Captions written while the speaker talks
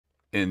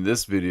In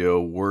this video,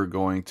 we're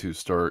going to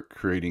start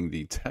creating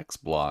the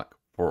text block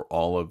for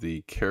all of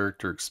the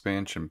character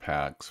expansion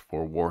packs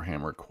for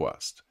Warhammer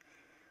Quest.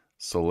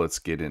 So let's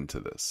get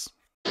into this.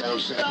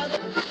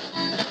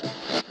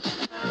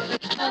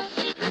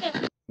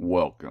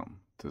 Welcome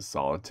to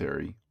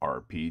Solitary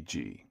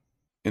RPG.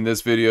 In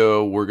this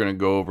video, we're going to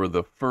go over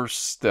the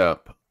first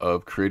step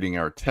of creating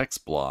our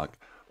text block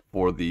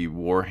for the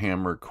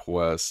Warhammer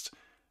Quest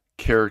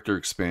character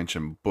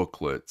expansion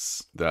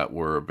booklets that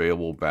were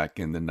available back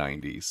in the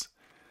 90s.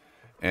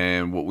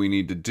 And what we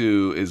need to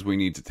do is we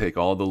need to take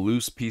all the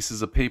loose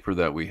pieces of paper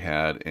that we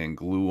had and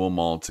glue them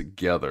all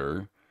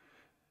together.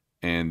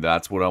 And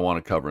that's what I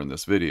want to cover in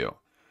this video.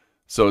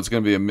 So it's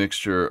going to be a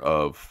mixture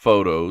of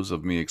photos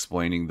of me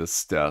explaining the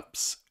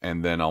steps,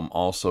 and then I'm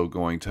also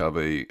going to have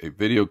a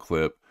video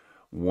clip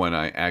when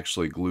I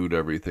actually glued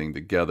everything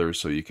together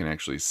so you can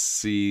actually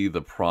see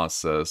the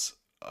process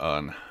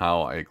on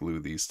how I glue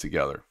these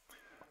together.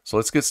 So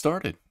let's get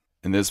started.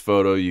 In this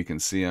photo, you can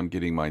see I'm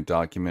getting my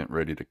document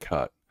ready to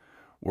cut.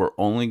 We're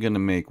only going to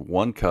make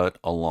one cut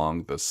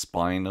along the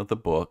spine of the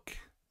book,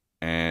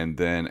 and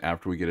then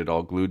after we get it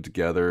all glued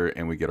together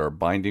and we get our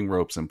binding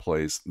ropes in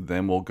place,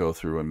 then we'll go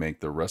through and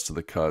make the rest of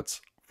the cuts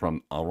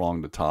from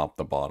along the top,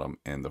 the bottom,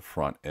 and the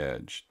front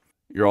edge.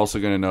 You're also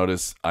going to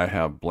notice I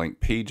have blank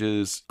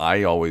pages.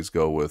 I always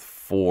go with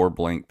 4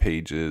 blank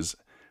pages.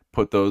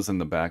 Put those in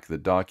the back of the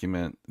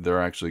document.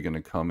 They're actually going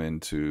to come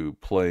into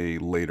play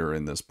later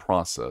in this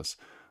process,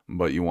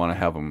 but you want to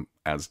have them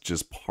as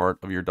just part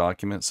of your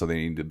document, so they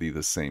need to be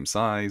the same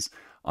size.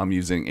 I'm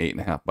using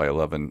 8.5 by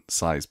 11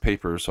 size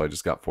paper, so I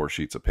just got 4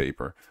 sheets of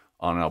paper,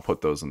 and I'll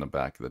put those in the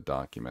back of the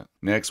document.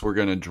 Next, we're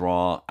going to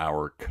draw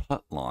our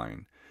cut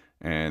line,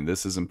 and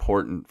this is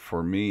important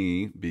for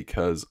me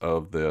because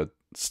of the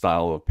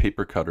style of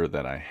paper cutter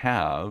that I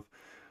have.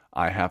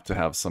 I have to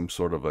have some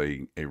sort of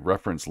a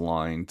reference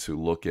line to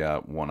look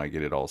at when I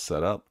get it all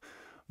set up.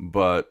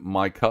 But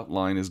my cut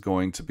line is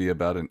going to be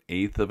about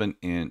 1/8 of an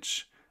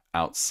inch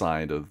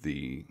outside of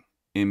the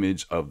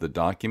image of the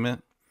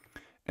document.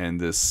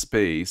 And this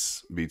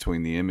space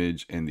between the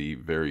image and the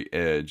very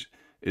edge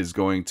is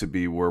going to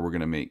be where we're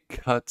going to make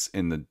cuts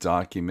in the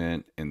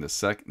document in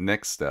the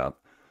next step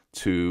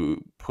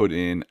to put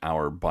in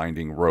our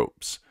binding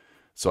ropes.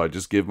 So I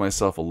just give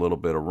myself a little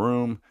bit of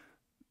room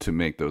to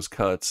make those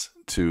cuts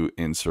to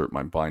insert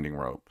my binding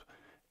rope.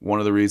 One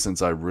of the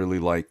reasons I really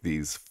like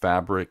these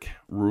fabric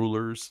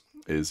rulers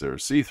is they're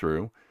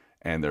see-through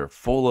and they're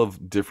full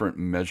of different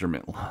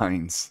measurement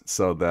lines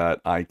so that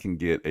I can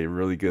get a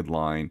really good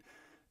line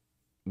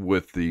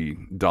with the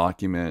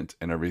document,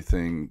 and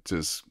everything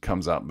just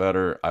comes out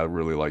better. I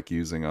really like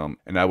using them,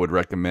 and I would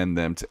recommend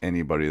them to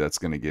anybody that's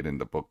going to get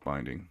into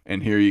bookbinding.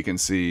 And here you can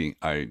see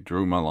I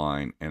drew my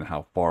line and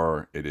how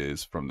far it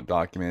is from the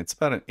document. It's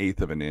about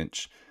 1/8 of an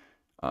inch.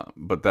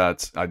 But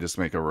I just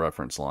make a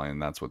reference line.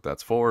 That's what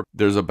that's for.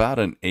 There's about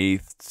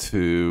 1/8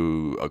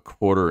 to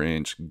 1/4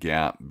 inch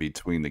gap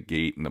between the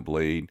gate and the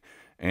blade.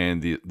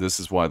 And this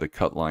is why the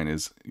cut line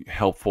is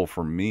helpful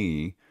for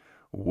me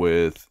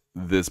with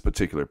this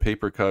particular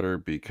paper cutter,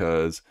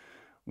 because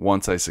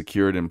once I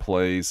secure it in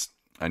place,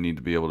 I need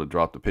to be able to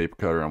drop the paper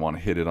cutter. I want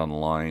to hit it on the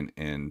line,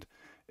 and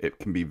it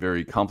can be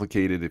very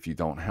complicated if you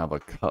don't have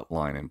a cut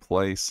line in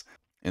place.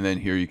 And then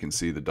here you can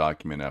see the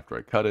document after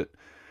I cut it.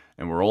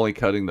 And we're only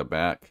cutting the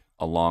back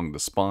along the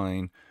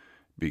spine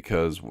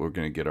because we're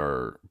going to get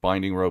our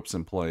binding ropes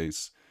in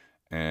place.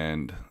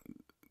 And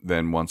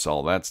then once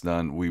all that's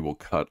done, we will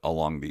cut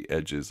along the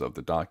edges of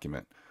the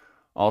document.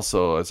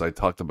 Also, as I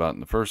talked about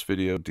in the first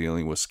video,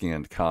 dealing with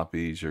scanned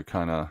copies, you're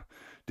kind of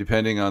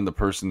depending on the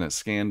person that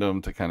scanned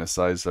them to kind of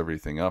size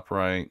everything up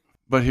right.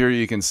 But here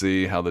you can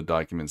see how the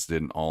documents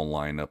didn't all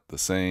line up the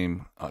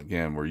same.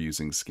 Again, we're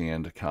using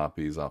scanned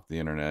copies off the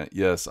internet.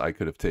 Yes, I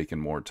could have taken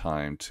more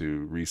time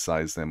to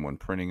resize them when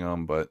printing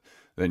them, but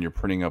then you're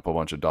printing up a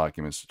bunch of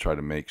documents to try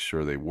to make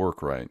sure they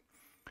work right.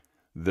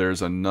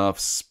 There's enough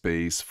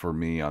space for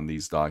me on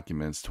these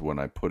documents to when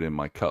I put in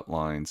my cut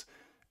lines,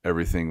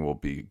 everything will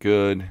be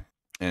good.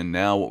 And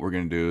now what we're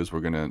going to do is we're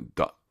going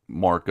to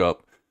mark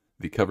up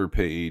the cover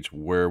page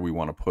where we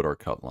want to put our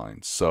cut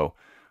lines. So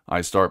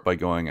I start by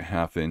going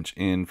 1/2 inch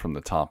in from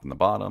the top and the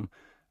bottom,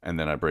 and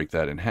then I break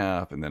that in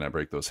half, and then I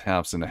break those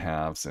halves into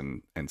halves,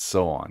 and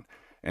so on.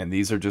 And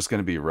these are just going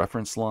to be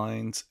reference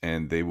lines,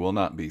 and they will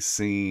not be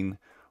seen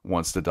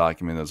once the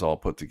document is all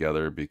put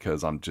together,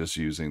 because I'm just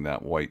using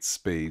that white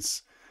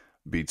space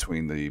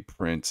between the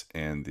print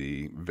and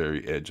the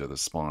very edge of the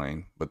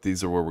spine. But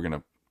these are where we're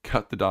going to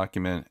cut the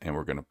document, and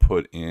we're going to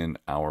put in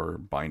our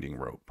binding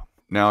rope.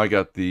 Now I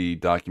got the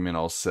document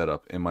all set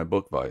up in my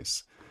book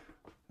vise.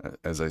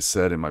 As I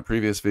said in my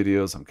previous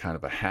videos, I'm kind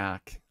of a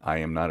hack. I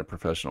am not a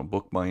professional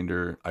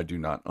bookbinder. I do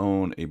not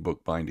own a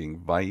bookbinding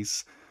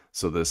vise.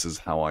 So this is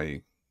how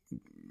I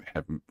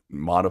have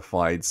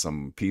modified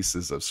some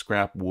pieces of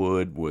scrap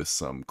wood with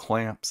some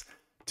clamps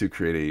to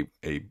create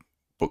a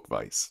book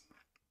vise.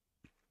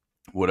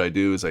 What I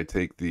do is I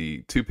take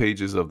the 2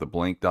 pages of the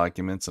blank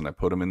documents and I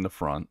put them in the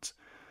front.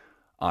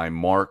 I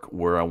mark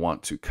where I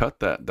want to cut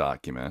that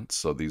document.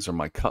 So these are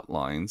my cut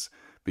lines,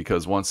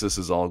 because once this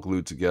is all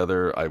glued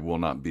together, I will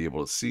not be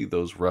able to see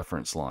those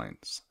reference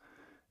lines.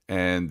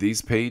 And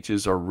these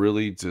pages are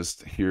really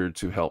just here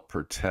to help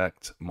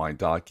protect my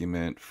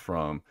document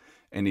from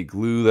any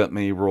glue that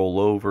may roll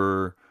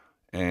over.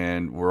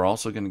 And we're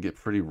also going to get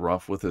pretty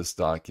rough with this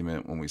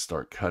document when we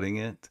start cutting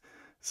it.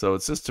 So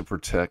it's just to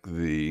protect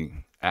the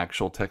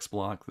actual text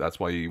block. That's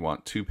why you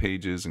want 2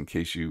 pages in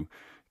case you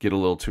get a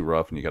little too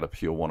rough and you got to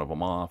peel one of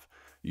them off.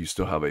 You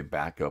still have a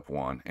backup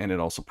one. And it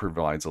also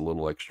provides a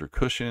little extra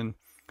cushion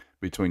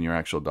between your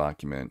actual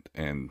document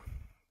and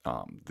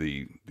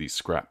the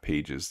scrap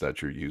pages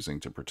that you're using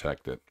to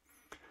protect it.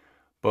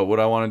 But what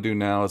I want to do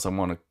now is I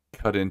want to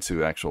cut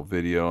into actual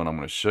video, and I'm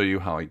going to show you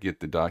how I get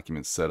the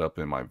document set up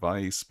in my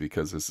vise,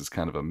 because this is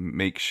kind of a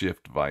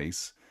makeshift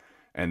vise.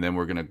 And then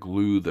we're going to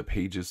glue the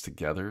pages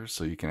together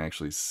so you can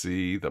actually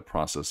see the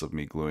process of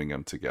me gluing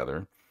them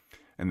together.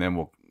 And then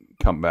we'll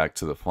come back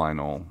to the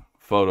final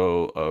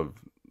photo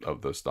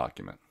of this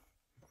document.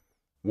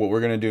 What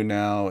we're going to do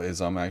now is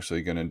I'm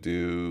actually going to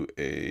do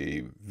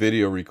a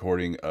video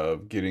recording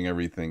of getting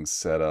everything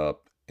set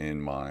up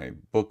in my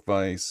book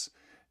vise,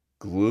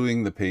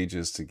 gluing the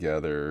pages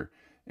together,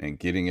 and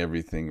getting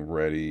everything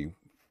ready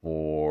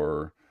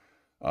for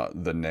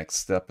the next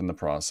step in the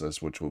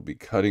process, which will be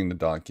cutting the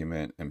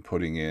document and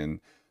putting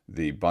in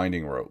the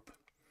binding rope.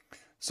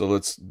 So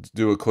let's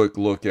do a quick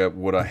look at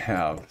what I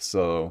have.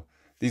 So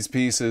these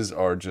pieces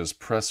are just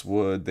pressed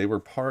wood. They were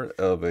part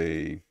of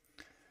a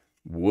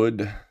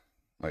wood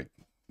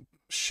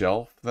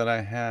shelf that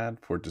I had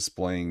for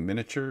displaying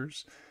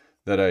miniatures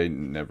that I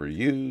never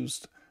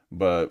used,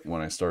 but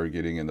when I started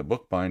getting into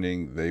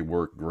bookbinding, they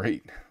work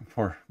great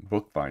for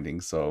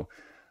bookbinding. So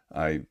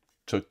I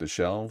took the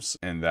shelves,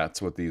 and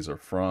that's what these are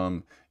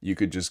from. You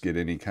could just get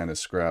any kind of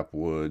scrap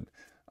wood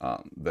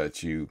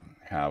that you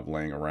have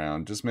laying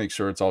around. Just make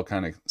sure it's all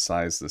kind of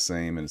sized the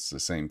same and it's the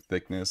same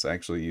thickness. I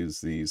actually use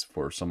these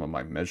for some of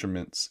my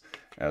measurements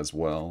as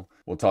well.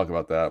 We'll talk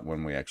about that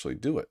when we actually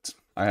do it.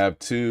 I have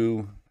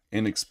 2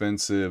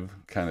 inexpensive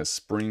kind of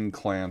spring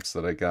clamps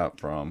that I got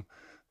from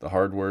the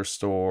hardware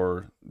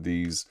store.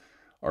 These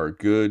are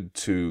good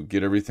to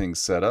get everything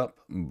set up,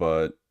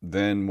 but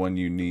then when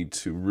you need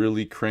to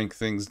really crank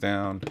things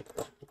down,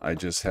 I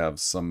just have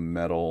some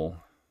metal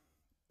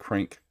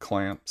crank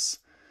clamps,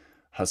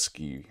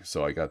 Husky.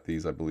 So I got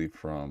these, I believe,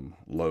 from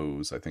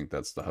Lowe's. I think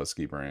that's the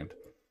Husky brand.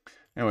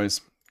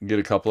 Anyways, get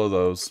a couple of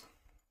those.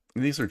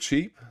 These are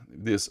cheap.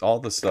 All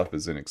the stuff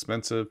is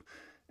inexpensive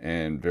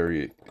and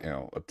very,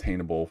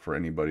 obtainable for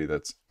anybody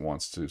that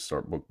wants to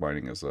start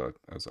bookbinding as a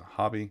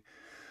hobby.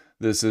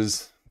 This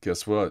is,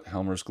 guess what?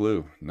 Elmer's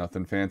glue.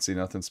 Nothing fancy,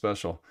 nothing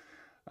special.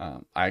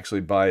 I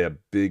actually buy a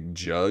big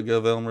jug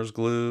of Elmer's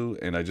glue,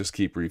 and I just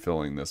keep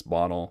refilling this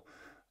bottle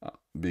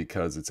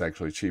because it's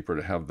actually cheaper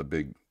to have the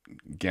big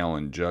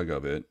gallon jug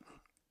of it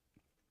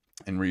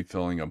and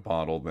refilling a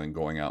bottle than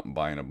going out and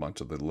buying a bunch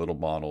of the little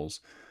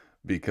bottles,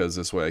 because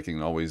this way I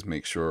can always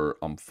make sure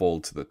I'm full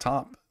to the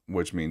top,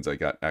 which means I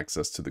got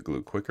access to the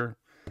glue quicker.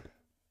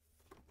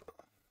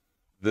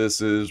 This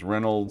is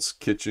Reynolds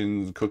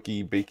Kitchen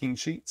Cookie Baking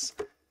Sheets,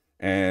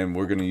 and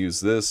we're going to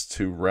use this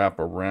to wrap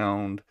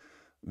around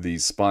the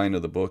spine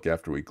of the book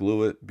after we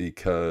glue it,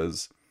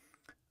 because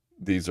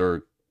these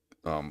are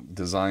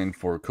designed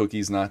for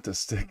cookies not to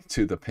stick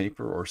to the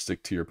paper or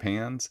stick to your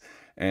pans,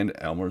 and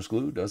Elmer's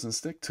glue doesn't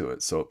stick to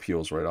it, so it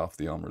peels right off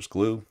the Elmer's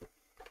glue.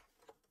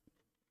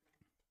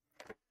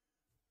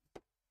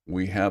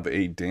 We have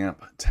a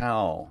damp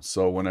towel,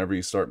 so whenever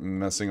you start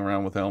messing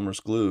around with Elmer's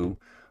glue,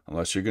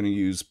 unless you're going to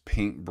use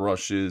paint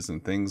brushes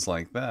and things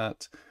like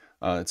that,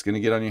 it's going to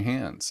get on your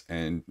hands,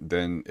 and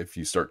then if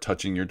you start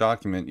touching your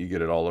document, you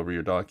get it all over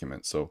your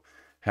document. So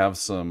have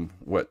some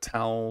wet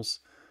towels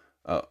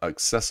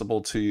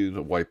accessible to you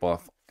to wipe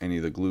off any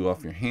of the glue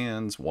off your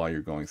hands while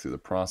you're going through the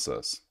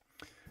process.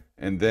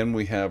 And then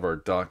we have our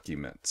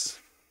documents.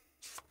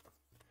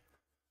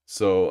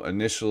 So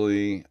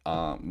initially,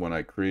 when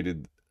I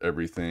created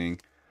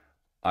everything,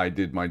 I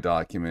did my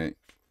document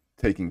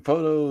taking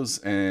photos,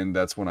 and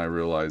that's when I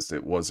realized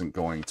it wasn't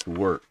going to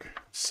work.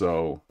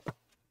 So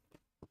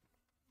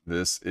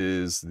this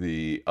is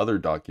the other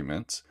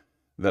document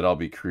that I'll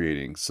be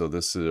creating. So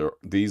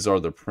these are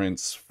the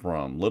prints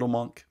from Little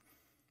Monk.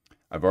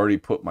 I've already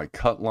put my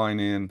cut line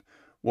in.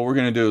 What we're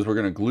going to do is we're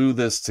going to glue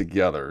this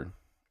together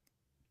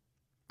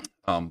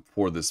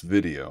for this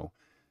video.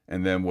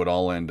 And then what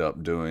I'll end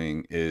up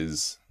doing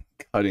is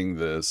cutting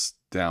this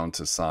down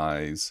to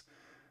size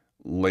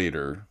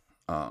later,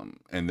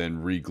 and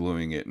then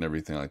re-gluing it and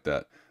everything like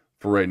that.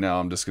 For right now,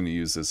 I'm just going to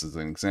use this as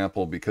an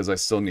example because I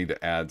still need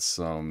to add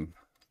some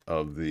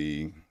of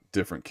the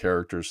different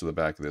characters to the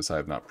back of this. I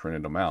have not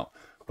printed them out,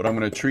 but I'm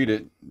going to treat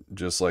it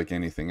just like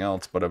anything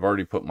else. But I've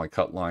already put my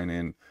cut line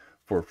in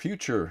for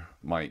future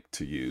mic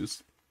to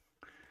use.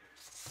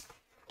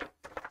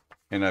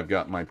 And I've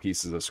got my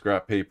pieces of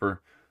scrap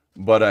paper,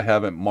 but I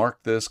haven't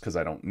marked this because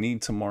I don't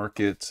need to mark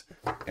it.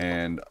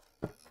 And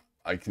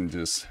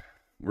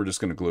we're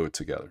just going to glue it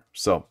together.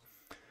 So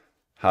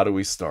how do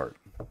we start?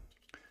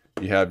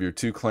 You have your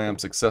 2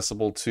 clamps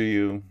accessible to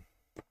you.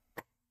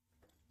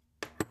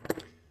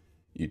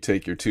 You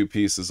take your 2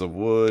 pieces of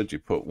wood, you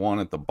put one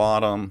at the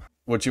bottom.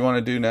 What you want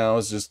to do now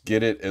is just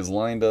get it as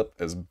lined up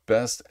as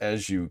best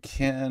as you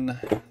can.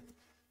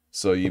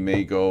 So you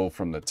may go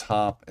from the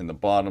top and the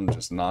bottom,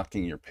 just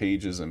knocking your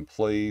pages in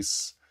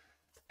place.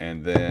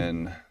 And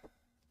then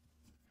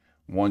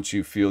once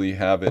you feel you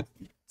have it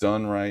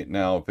done right,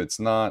 now if it's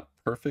not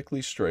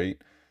perfectly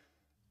straight,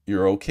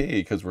 you're okay,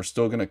 because we're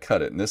still going to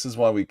cut it. And this is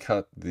why we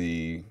cut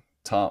the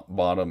top,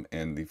 bottom,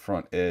 and the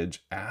front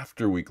edge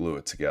after we glue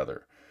it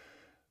together.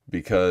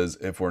 Because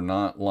if we're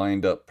not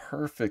lined up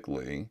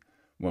perfectly,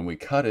 when we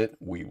cut it,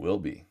 we will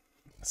be.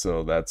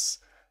 So that's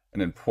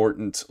an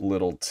important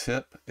little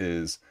tip.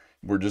 Is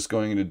we're just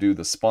going to do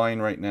the spine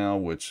right now,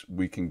 which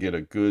we can get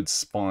a good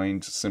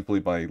spine simply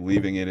by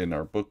leaving it in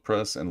our book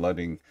press and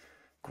letting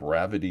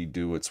gravity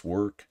do its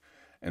work.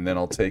 And then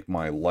I'll take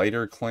my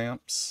lighter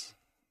clamps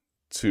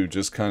to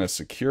just kind of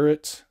secure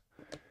it,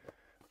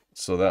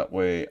 so that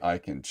way I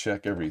can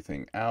check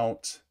everything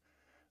out,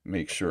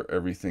 make sure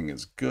everything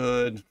is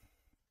good,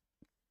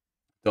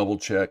 double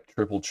check,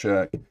 triple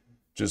check,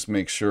 just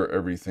make sure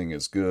everything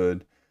is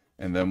good.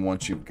 And then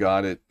once you've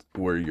got it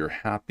where you're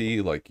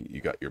happy, like you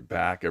got your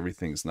back,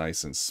 everything's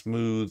nice and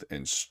smooth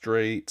and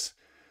straight,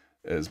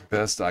 as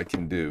best I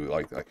can do.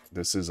 Like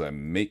this is a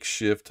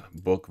makeshift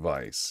book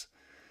vise,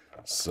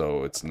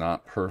 so it's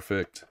not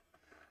perfect.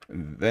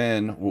 And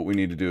then what we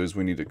need to do is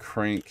we need to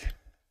crank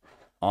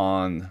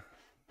on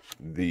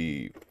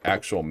the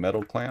actual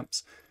metal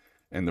clamps.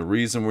 And the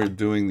reason we're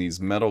doing these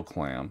metal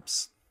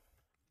clamps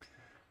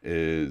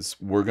is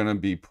we're going to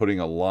be putting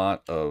a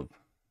lot of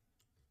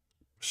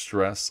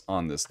stress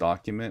on this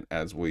document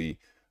as we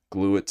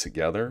glue it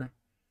together.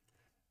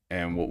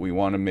 And what we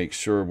want to make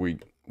sure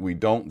we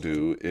don't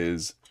do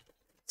is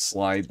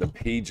slide the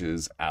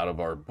pages out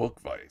of our book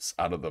vise,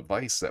 out of the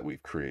vise that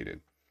we've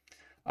created.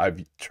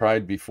 I've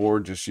tried before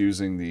just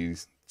using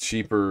these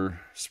cheaper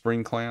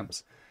spring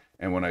clamps,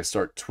 and when I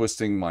start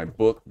twisting my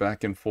book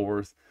back and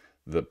forth,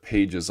 the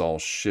pages all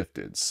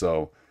shifted.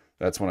 So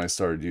that's when I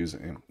started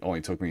using it.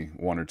 Only took me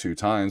 1 or 2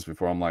 times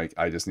before I'm like,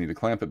 I just need to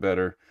clamp it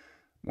better.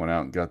 Went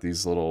out and got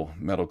these little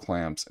metal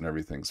clamps and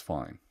everything's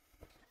fine.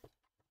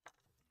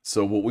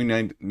 So what we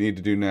need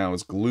to do now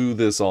is glue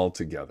this all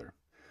together.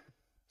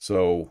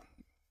 So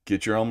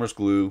get your Elmer's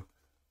glue,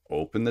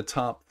 open the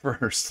top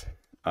first.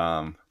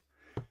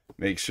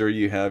 Make sure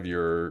you have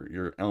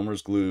your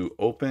Elmer's glue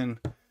open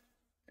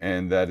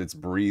and that it's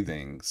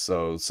breathing.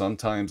 So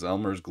sometimes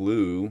Elmer's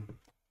glue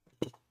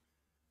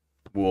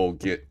will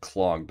get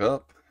clogged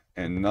up,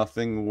 and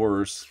nothing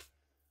worse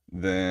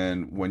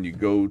than when you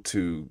go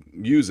to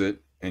use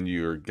it and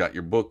you've got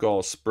your book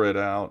all spread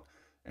out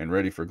and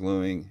ready for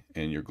gluing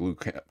and your glue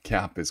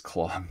cap is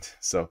clogged.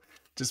 So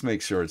just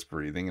make sure it's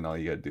breathing, and all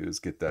you gotta do is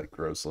get that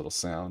gross little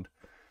sound.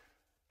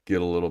 Get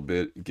a little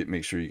bit,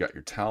 make sure you got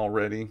your towel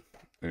ready,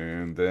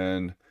 and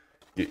then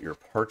get your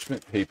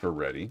parchment paper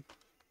ready.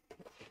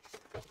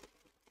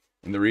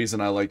 And the reason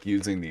I like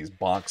using these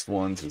boxed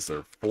ones is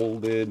they're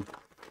folded,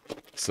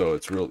 so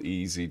it's real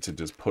easy to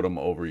just put them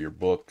over your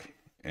book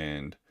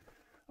and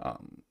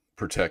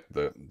protect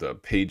the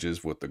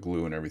pages with the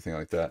glue and everything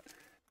like that.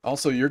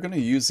 Also, you're going to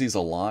use these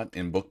a lot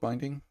in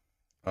bookbinding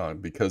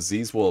because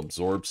these will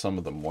absorb some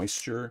of the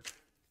moisture,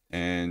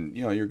 and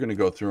you're going to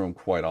go through them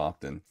quite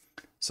often.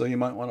 So you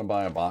might want to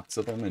buy a box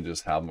of them and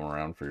just have them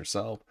around for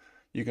yourself.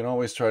 You can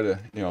always try to,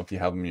 if you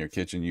have them in your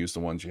kitchen, use the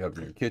ones you have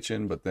in your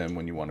kitchen, but then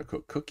when you want to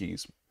cook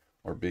cookies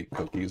or bake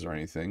cookies or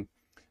anything,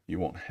 you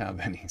won't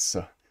have any.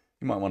 So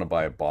you might want to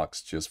buy a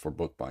box just for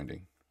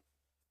bookbinding.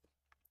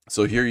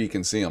 So here you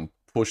can see I'm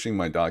pushing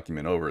my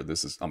document over.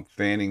 I'm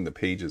fanning the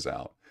pages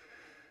out.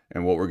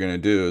 And what we're going to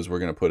do is we're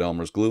going to put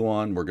Elmer's glue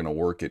on. We're going to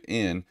work it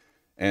in.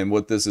 And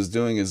what this is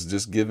doing is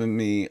just giving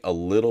me a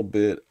little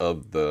bit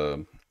of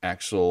the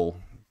actual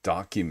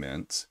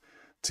document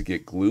to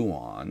get glue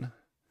on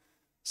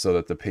so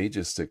that the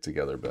pages stick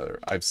together better.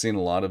 I've seen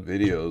a lot of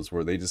videos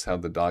where they just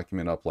have the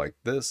document up like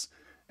this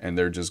and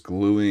they're just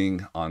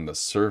gluing on the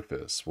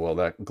surface. Well,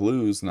 that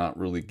glue's not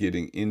really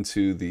getting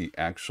into the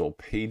actual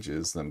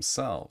pages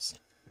themselves.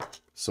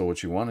 So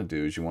what you want to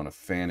do is you want to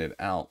fan it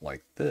out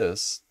like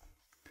this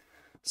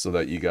so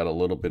that you got a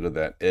little bit of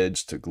that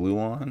edge to glue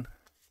on,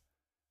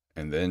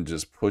 and then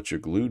just put your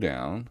glue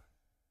down.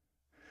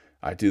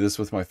 I do this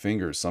with my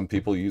fingers. Some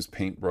people use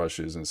paint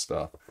brushes and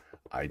stuff.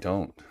 I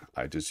don't.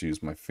 I just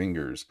use my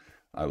fingers.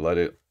 I let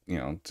it,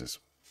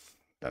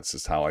 that's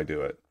just how I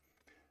do it.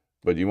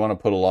 But you want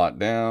to put a lot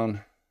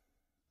down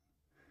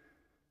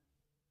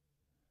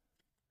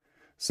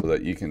so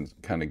that you can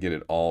kind of get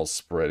it all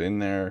spread in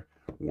there,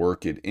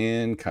 work it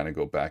in, kind of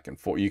go back and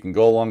forth. You can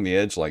go along the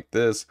edge like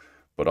this,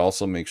 but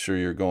also make sure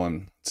you're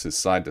going to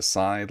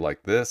side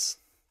like this.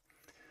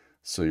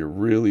 So you're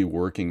really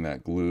working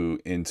that glue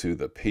into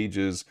the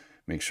pages.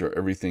 Make sure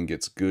everything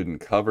gets good and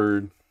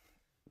covered.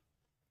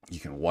 You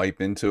can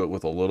wipe into it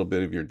with a little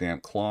bit of your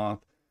damp cloth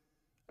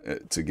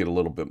to get a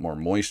little bit more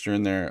moisture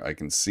in there. I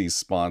can see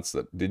spots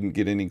that didn't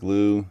get any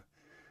glue.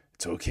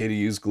 It's okay to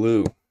use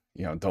glue.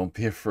 You know, don't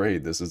be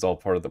afraid. This is all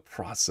part of the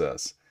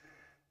process.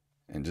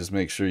 And just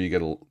make sure you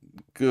get a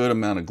good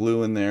amount of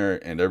glue in there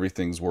and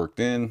everything's worked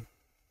in.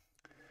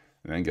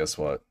 And then guess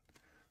what?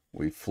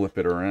 We flip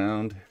it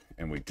around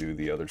and we do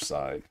the other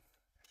side.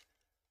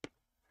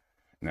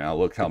 Now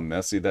look how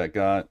messy that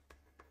got.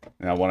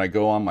 Now when I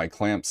go on my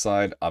clamp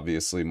side,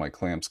 obviously my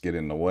clamps get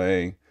in the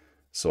way,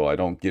 so I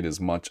don't get as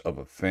much of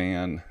a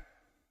fan,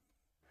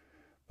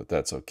 but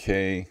that's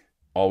okay.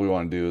 All we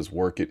want to do is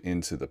work it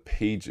into the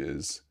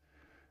pages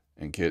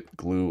and get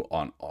glue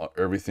on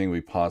everything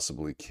we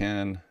possibly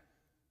can.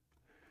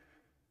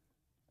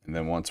 And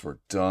then once we're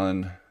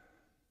done,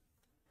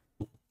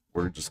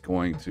 we're just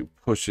going to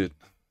push it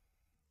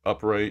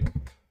upright.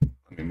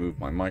 Let me move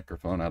my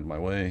microphone out of my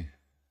way.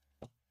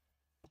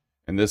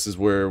 And this is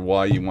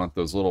why you want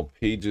those little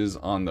pages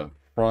on the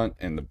front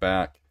and the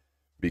back,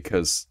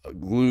 because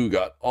glue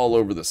got all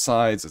over the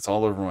sides. It's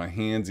all over my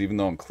hands, even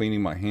though I'm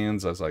cleaning my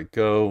hands as I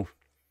go.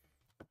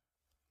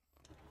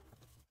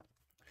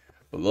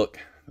 But look,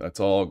 that's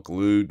all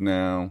glued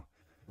now.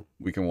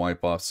 We can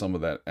wipe off some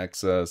of that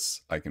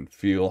excess. I can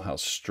feel how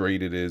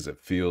straight it is. It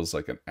feels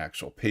like an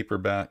actual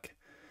paperback.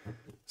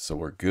 So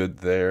we're good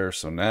there.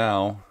 So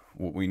now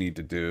what we need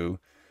to do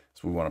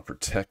is we want to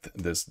protect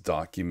this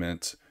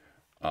document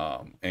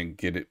and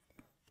get it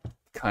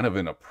kind of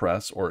in a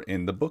press or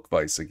in the book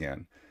vise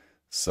again.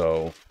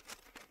 So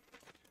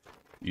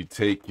you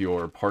take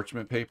your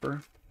parchment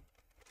paper.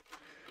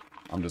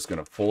 I'm just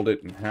going to fold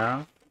it in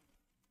half.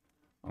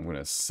 I'm going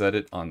to set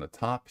it on the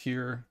top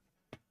here.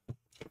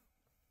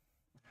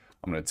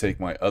 I'm going to take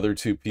my other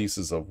two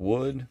pieces of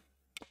wood.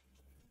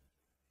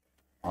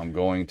 I'm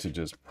going to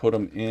just put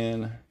them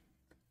in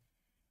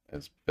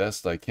as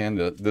best I can.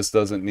 This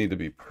doesn't need to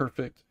be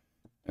perfect.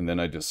 And then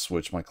I just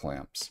switch my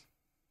clamps.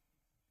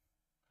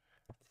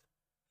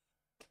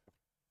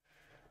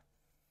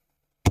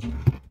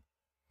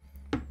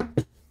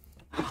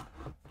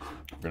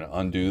 We're going to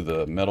undo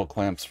the metal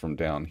clamps from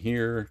down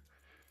here.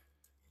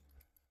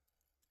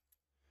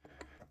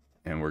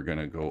 And we're going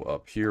to go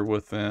up here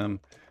with them.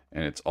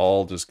 And it's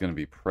all just going to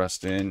be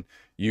pressed in.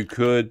 You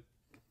could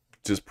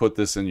just put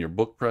this in your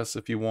book press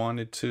if you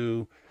wanted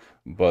to.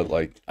 But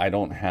like, I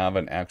don't have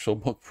an actual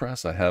book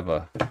press. I have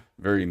a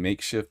very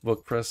makeshift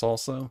book press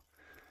also.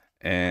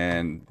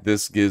 And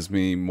this gives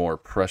me more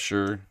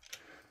pressure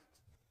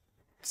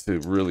to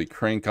really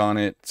crank on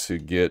it to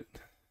get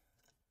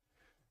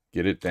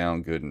it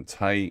down good and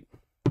tight.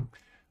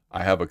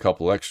 I have a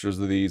couple extras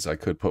of these. I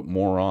could put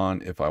more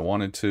on if I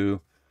wanted to,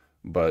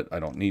 but I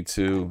don't need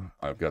to.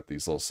 I've got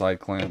these little side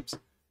clamps,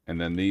 and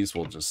then these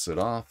will just sit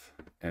off,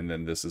 and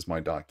then this is my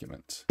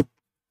document.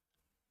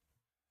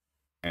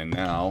 And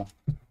now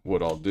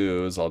what I'll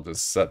do is I'll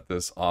just set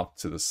this off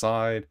to the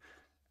side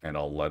and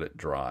I'll let it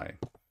dry.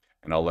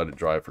 And I'll let it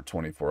dry for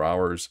 24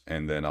 hours,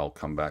 and then I'll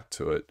come back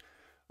to it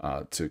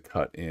to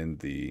cut in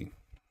the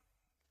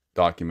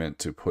document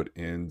to put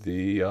in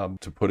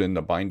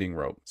the binding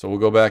rope. So we'll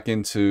go back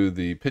into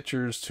the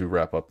pictures to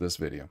wrap up this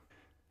video.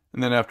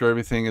 And then after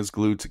everything is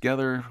glued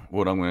together,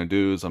 what I'm going to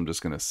do is I'm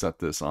just going to set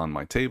this on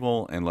my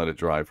table and let it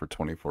dry for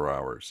 24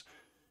 hours.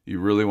 You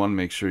really want to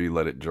make sure you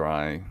let it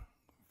dry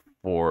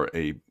for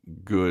a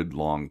good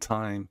long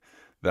time.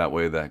 That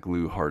way that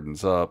glue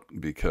hardens up,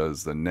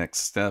 because the next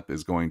step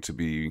is going to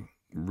be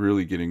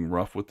really getting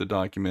rough with the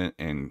document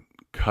and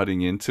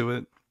cutting into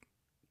it.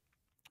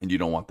 And you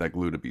don't want that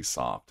glue to be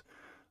soft.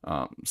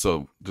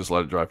 So just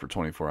let it dry for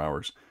 24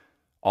 hours.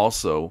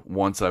 Also,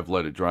 once I've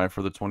let it dry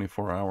for the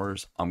 24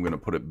 hours, I'm going to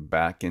put it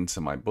back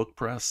into my book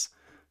press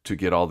to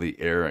get all the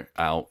air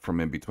out from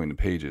in between the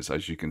pages.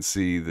 As you can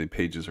see, the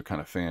pages are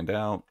kind of fanned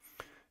out,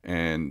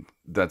 and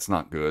that's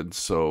not good.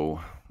 So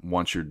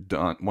once you're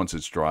done, once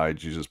it's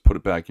dried, you just put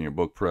it back in your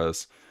book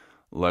press,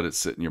 let it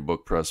sit in your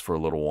book press for a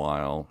little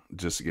while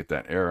just to get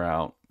that air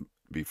out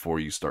before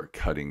you start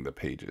cutting the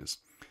pages.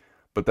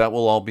 But that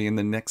will all be in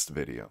the next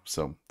video.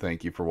 So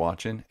thank you for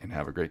watching and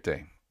have a great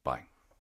day.